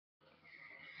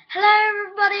Hello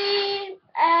everybody!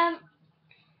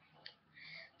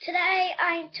 Today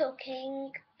I'm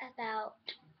talking about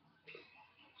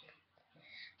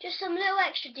just some little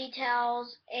extra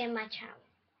details in my channel.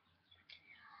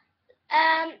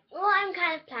 What I'm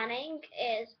kind of planning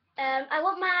is I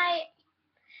want my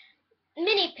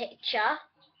mini picture,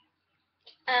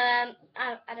 I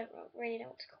don't really know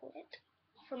what to call it,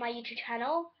 for my YouTube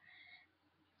channel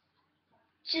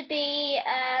to be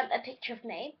a picture of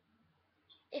me.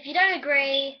 If you don't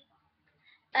agree,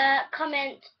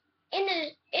 comment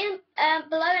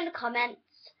below in the comments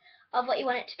of what you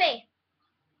want it to be.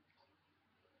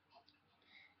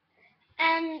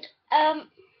 And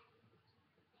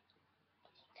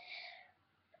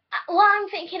what I'm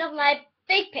thinking of my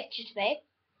big picture to be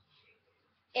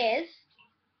is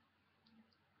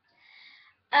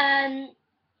my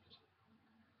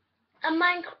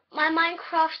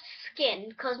Minecraft skin,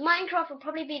 because Minecraft will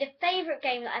probably be the favourite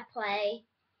game that I play.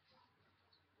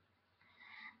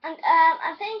 And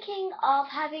I'm thinking of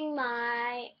having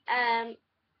my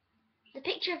the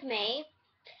picture of me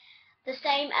the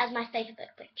same as my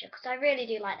Facebook picture, because I really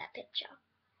do like that picture.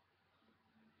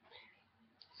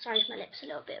 Sorry if my lips are a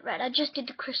little bit red. I just did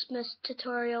the Christmas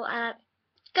tutorial, and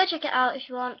go check it out if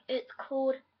you want. It's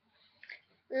called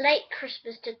Late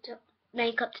Christmas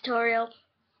Makeup Tutorial.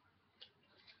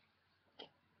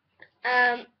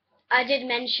 I did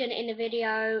mention in the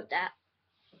video that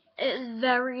it's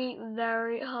very,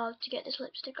 very hard to get this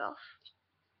lipstick off.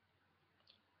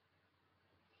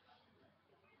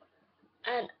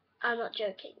 And I'm not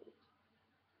joking.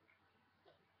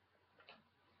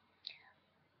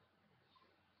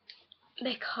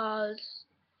 Because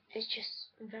it's just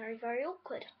very, very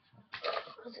awkward.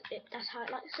 Because that's how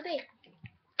it likes to be.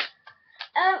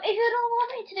 If you don't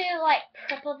want me to do like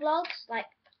proper vlogs, like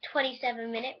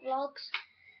 27-minute vlogs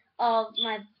of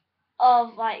my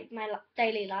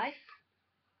daily life,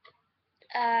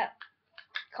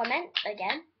 comment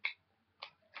again.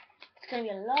 It's going to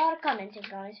be a lot of commenting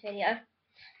on this video.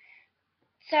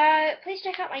 So please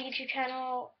check out my YouTube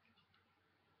channel.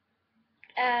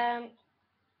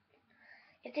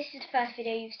 If this is the first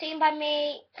video you've seen by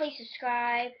me, please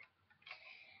subscribe.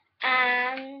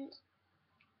 And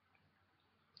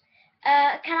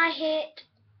can I hit?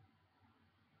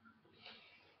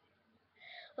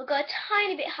 We'll go a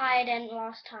tiny bit higher than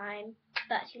last time.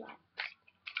 30 likes.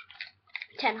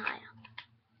 10 higher.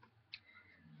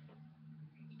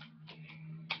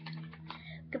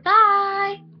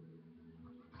 Goodbye.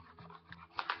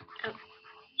 Oh.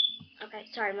 Okay,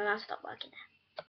 sorry, my mouse stopped working.